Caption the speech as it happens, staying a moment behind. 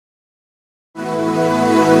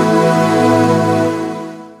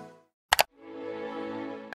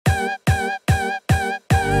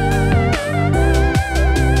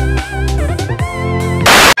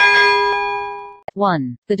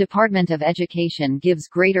1. The Department of Education gives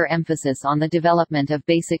greater emphasis on the development of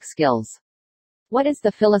basic skills. What is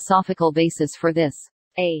the philosophical basis for this?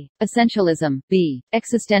 A. Essentialism. B.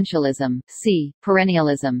 Existentialism. C.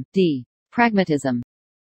 Perennialism. D. Pragmatism.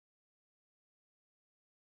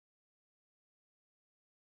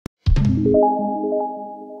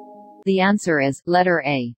 The answer is letter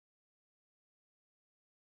A.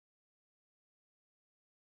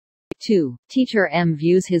 2. Teacher M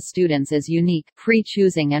views his students as unique,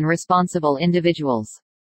 free-choosing and responsible individuals.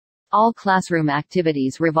 All classroom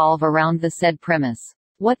activities revolve around the said premise.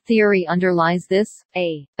 What theory underlies this?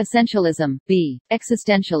 A. Essentialism. B.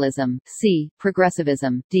 Existentialism. C.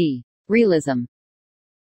 Progressivism. D. Realism.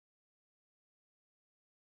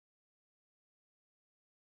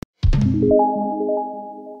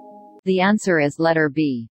 The answer is letter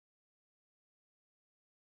B.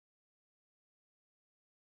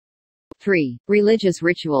 3. Religious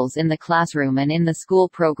rituals in the classroom and in the school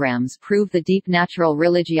programs prove the deep natural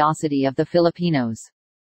religiosity of the Filipinos.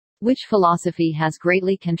 Which philosophy has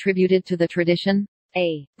greatly contributed to the tradition?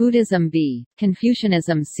 A. Buddhism. B.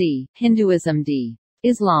 Confucianism. C. Hinduism. D.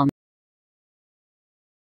 Islam.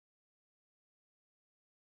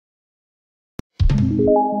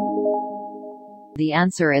 The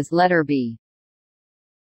answer is letter B.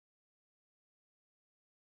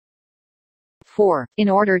 4. In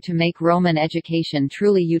order to make Roman education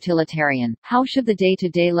truly utilitarian, how should the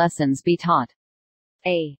day-to-day lessons be taught?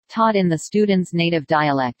 A. Taught in the student's native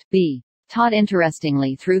dialect. B. Taught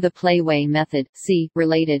interestingly through the play-way method. C.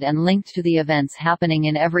 Related and linked to the events happening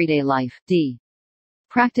in everyday life. D.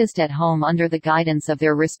 Practiced at home under the guidance of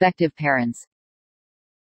their respective parents.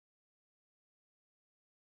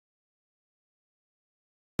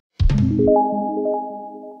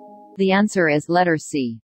 The answer is letter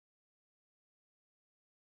C.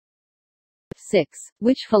 6.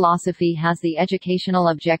 Which philosophy has the educational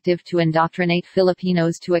objective to indoctrinate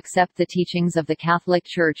Filipinos to accept the teachings of the Catholic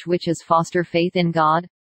Church, which is foster faith in God?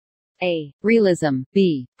 A. Realism.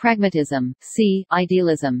 B. Pragmatism. C.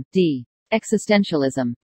 Idealism. D.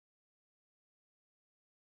 Existentialism.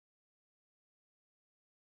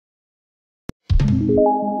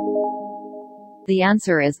 The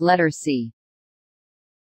answer is letter C.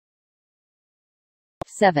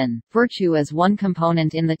 7. Virtue as one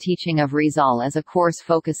component in the teaching of Rizal as a course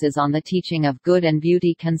focuses on the teaching of good and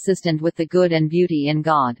beauty consistent with the good and beauty in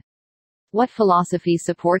God. What philosophy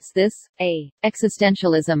supports this? A.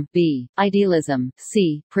 Existentialism. B. Idealism.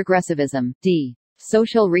 C. Progressivism. D.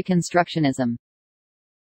 Social Reconstructionism.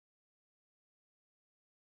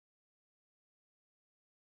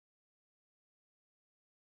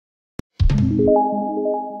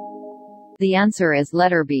 The answer is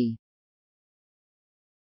letter B.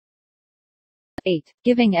 8.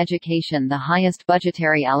 Giving education the highest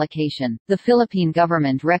budgetary allocation, the Philippine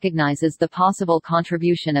government recognizes the possible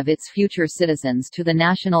contribution of its future citizens to the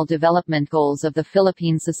national development goals of the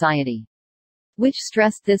Philippine society. Which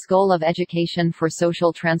stressed this goal of education for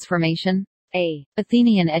social transformation? A.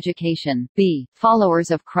 Athenian education. B. Followers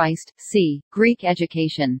of Christ. C. Greek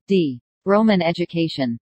education. D. Roman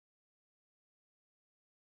education.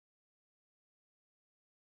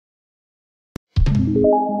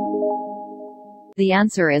 The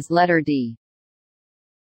answer is letter D.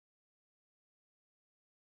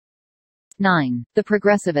 9. The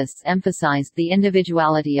progressivists emphasized the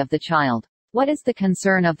individuality of the child. What is the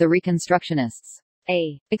concern of the Reconstructionists?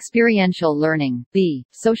 A. Experiential learning. B.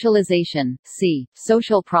 Socialization. C.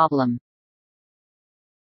 Social problem.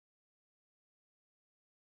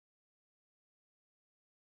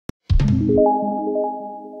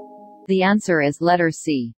 The answer is letter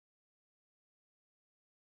C.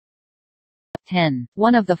 10.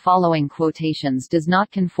 One of the following quotations does not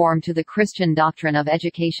conform to the Christian doctrine of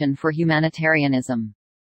education for humanitarianism.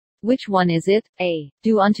 Which one is it? A.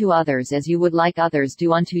 Do unto others as you would like others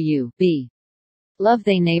do unto you. B. Love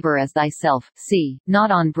thy neighbor as thyself. C. Not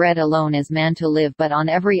on bread alone is man to live but on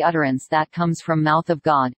every utterance that comes from mouth of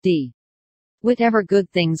God. D. Whatever good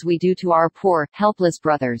things we do to our poor, helpless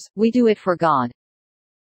brothers, we do it for God.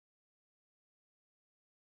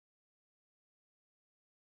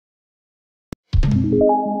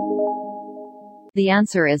 The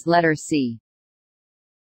answer is letter C.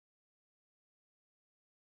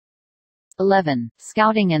 11.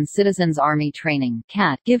 Scouting and Citizens Army Training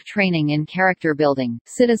 (CAT) give training in character building,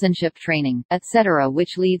 citizenship training, etc.,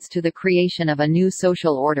 which leads to the creation of a new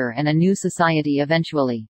social order and a new society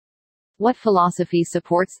eventually. What philosophy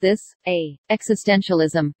supports this? A.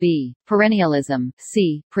 Existentialism. B. Perennialism.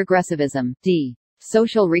 C. Progressivism. D.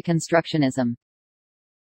 Social Reconstructionism.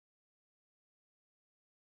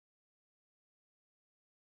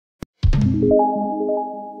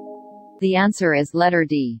 The answer is letter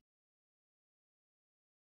D.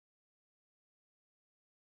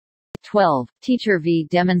 12. Teacher V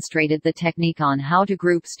demonstrated the technique on how to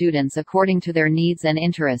group students according to their needs and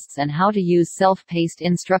interests and how to use self-paced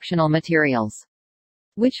instructional materials.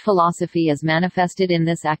 Which philosophy is manifested in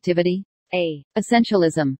this activity? A.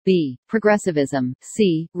 Essentialism, B. Progressivism,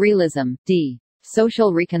 C. Realism, D.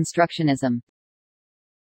 Social reconstructionism.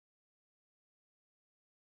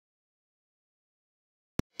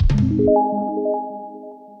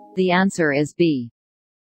 The answer is B.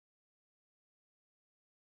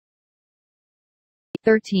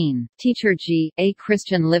 13. Teacher G, a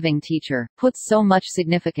Christian living teacher, puts so much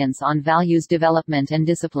significance on values development and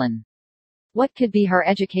discipline. What could be her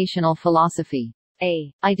educational philosophy?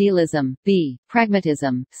 A. Idealism, B.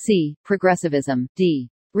 Pragmatism, C. Progressivism, D.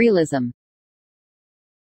 Realism.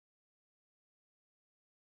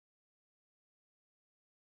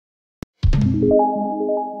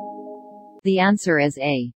 The answer is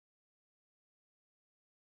A.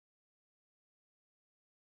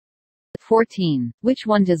 14. Which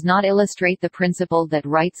one does not illustrate the principle that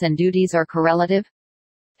rights and duties are correlative?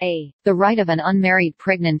 A. The right of an unmarried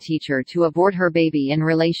pregnant teacher to abort her baby in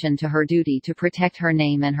relation to her duty to protect her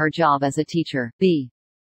name and her job as a teacher. B.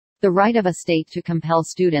 The right of a state to compel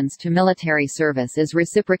students to military service is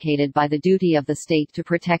reciprocated by the duty of the state to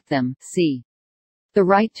protect them. C. The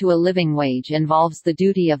right to a living wage involves the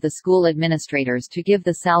duty of the school administrators to give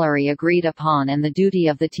the salary agreed upon and the duty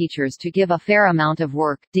of the teachers to give a fair amount of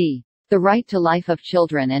work. D. The right to life of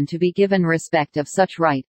children and to be given respect of such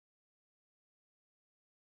right.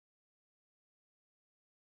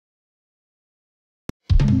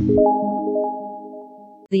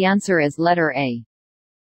 The answer is letter A.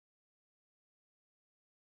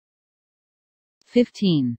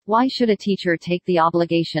 15. Why should a teacher take the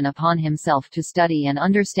obligation upon himself to study and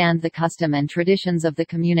understand the custom and traditions of the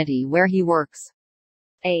community where he works?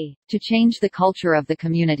 A. To change the culture of the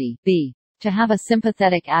community. B. To have a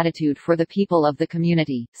sympathetic attitude for the people of the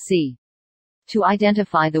community. C. To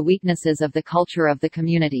identify the weaknesses of the culture of the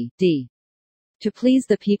community. D. To please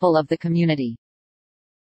the people of the community.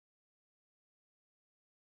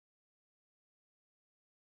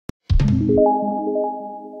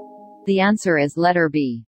 The answer is letter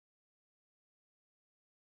B.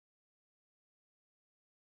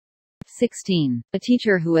 16. A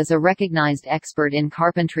teacher who is a recognized expert in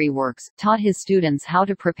carpentry works, taught his students how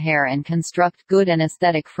to prepare and construct good and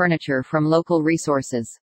aesthetic furniture from local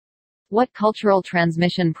resources. What cultural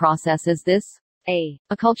transmission process is this? A.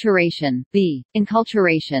 Acculturation, B.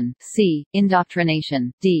 Inculturation, C.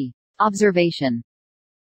 Indoctrination, D. Observation.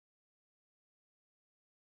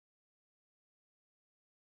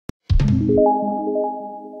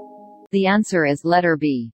 The answer is letter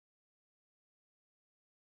B.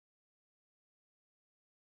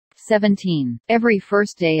 17. Every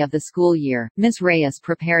first day of the school year, Miss Reyes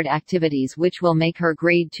prepared activities which will make her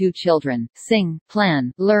grade 2 children sing,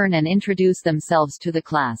 plan, learn and introduce themselves to the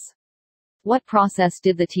class. What process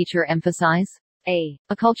did the teacher emphasize? A.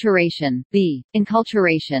 Acculturation, B.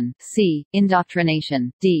 Inculturation, C.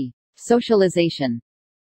 Indoctrination, D. Socialization.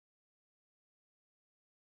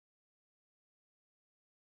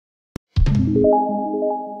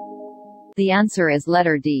 The answer is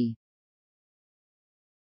letter D.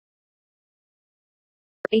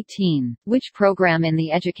 18. Which program in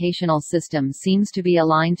the educational system seems to be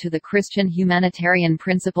aligned to the Christian humanitarian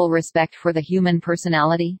principle respect for the human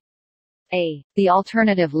personality? A. The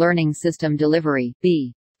Alternative Learning System Delivery,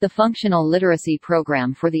 B. The Functional Literacy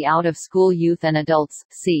Program for the Out-of-School Youth and Adults,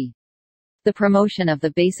 C. The Promotion of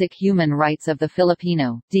the Basic Human Rights of the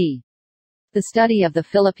Filipino, D. The Study of the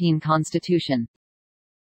Philippine Constitution.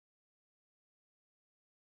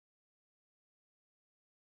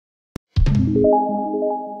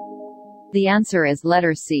 The answer is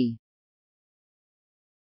letter C.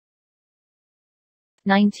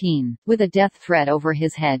 19. With a death threat over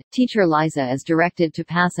his head, teacher Liza is directed to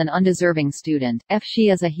pass an undeserving student. If she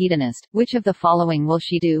is a hedonist, which of the following will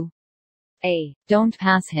she do? A. Don't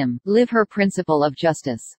pass him. Live her principle of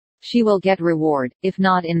justice. She will get reward, if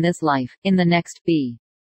not in this life, in the next. B.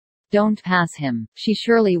 Don't pass him. She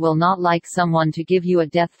surely will not like someone to give you a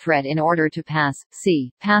death threat in order to pass.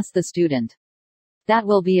 C. Pass the student. That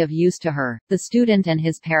will be of use to her, the student and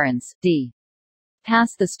his parents. D.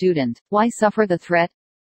 Pass the student. Why suffer the threat?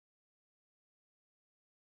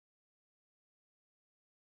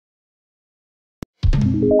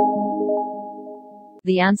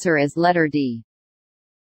 The answer is letter D.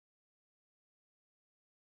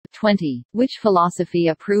 20. Which philosophy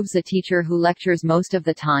approves a teacher who lectures most of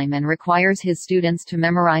the time and requires his students to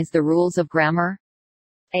memorize the rules of grammar?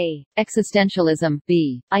 A. Existentialism,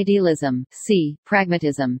 B. Idealism, C.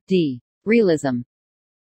 Pragmatism, D. Realism.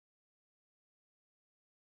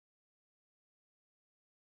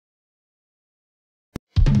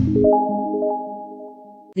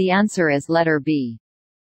 The answer is letter B.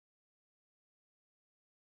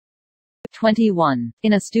 21.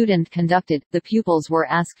 In a student conducted, the pupils were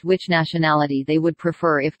asked which nationality they would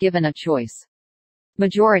prefer if given a choice.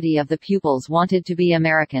 Majority of the pupils wanted to be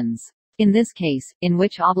Americans. In this case, in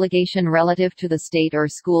which obligation relative to the state or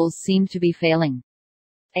schools seemed to be failing?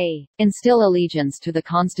 A. Instill allegiance to the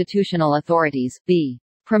constitutional authorities, B.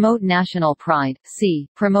 Promote national pride, C.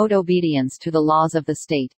 Promote obedience to the laws of the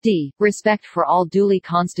state, D. Respect for all duly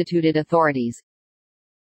constituted authorities.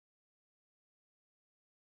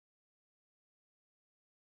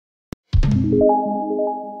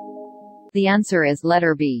 The answer is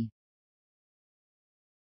letter B.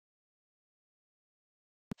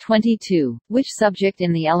 22. Which subject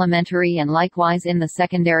in the elementary and likewise in the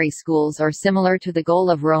secondary schools are similar to the goal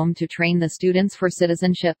of Rome to train the students for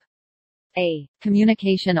citizenship? A.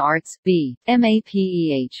 Communication arts, B.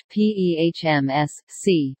 MAPEH, PEHMS,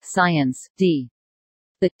 C. Science, D.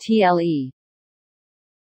 The TLE.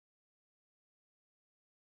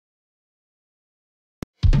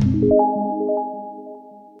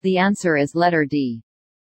 The answer is letter D.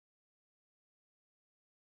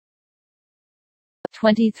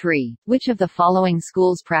 23. Which of the following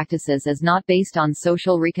schools practices is not based on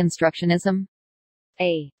social reconstructionism?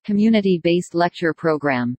 A. Community-based lecture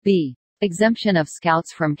program, B. Exemption of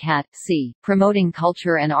Scouts from CAT, C. Promoting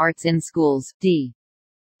culture and arts in schools, D.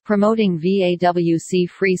 Promoting VAWC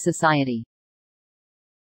Free Society.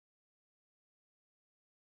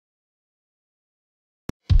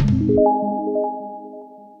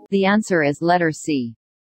 The answer is letter C.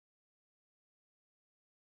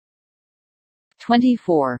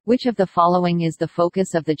 24. Which of the following is the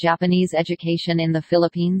focus of the Japanese education in the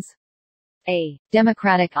Philippines? A.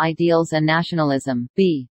 Democratic ideals and nationalism,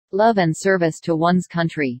 B. Love and service to one's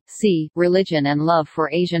country, C. Religion and love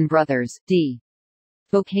for Asian brothers, D.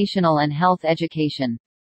 Vocational and health education.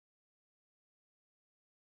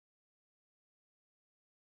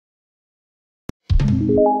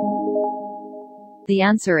 The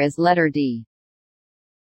answer is letter D.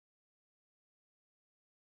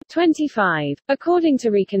 25. According to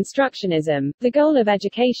Reconstructionism, the goal of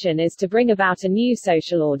education is to bring about a new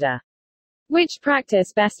social order. Which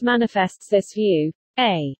practice best manifests this view?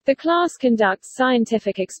 A. The class conducts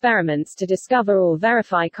scientific experiments to discover or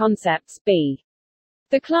verify concepts, B.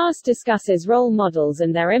 The class discusses role models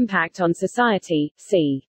and their impact on society,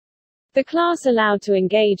 C. The class allowed to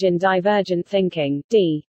engage in divergent thinking,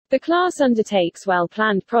 D. The class undertakes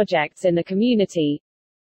well-planned projects in the community.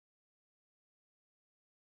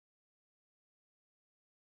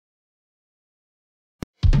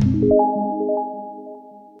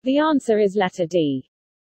 The answer is letter D.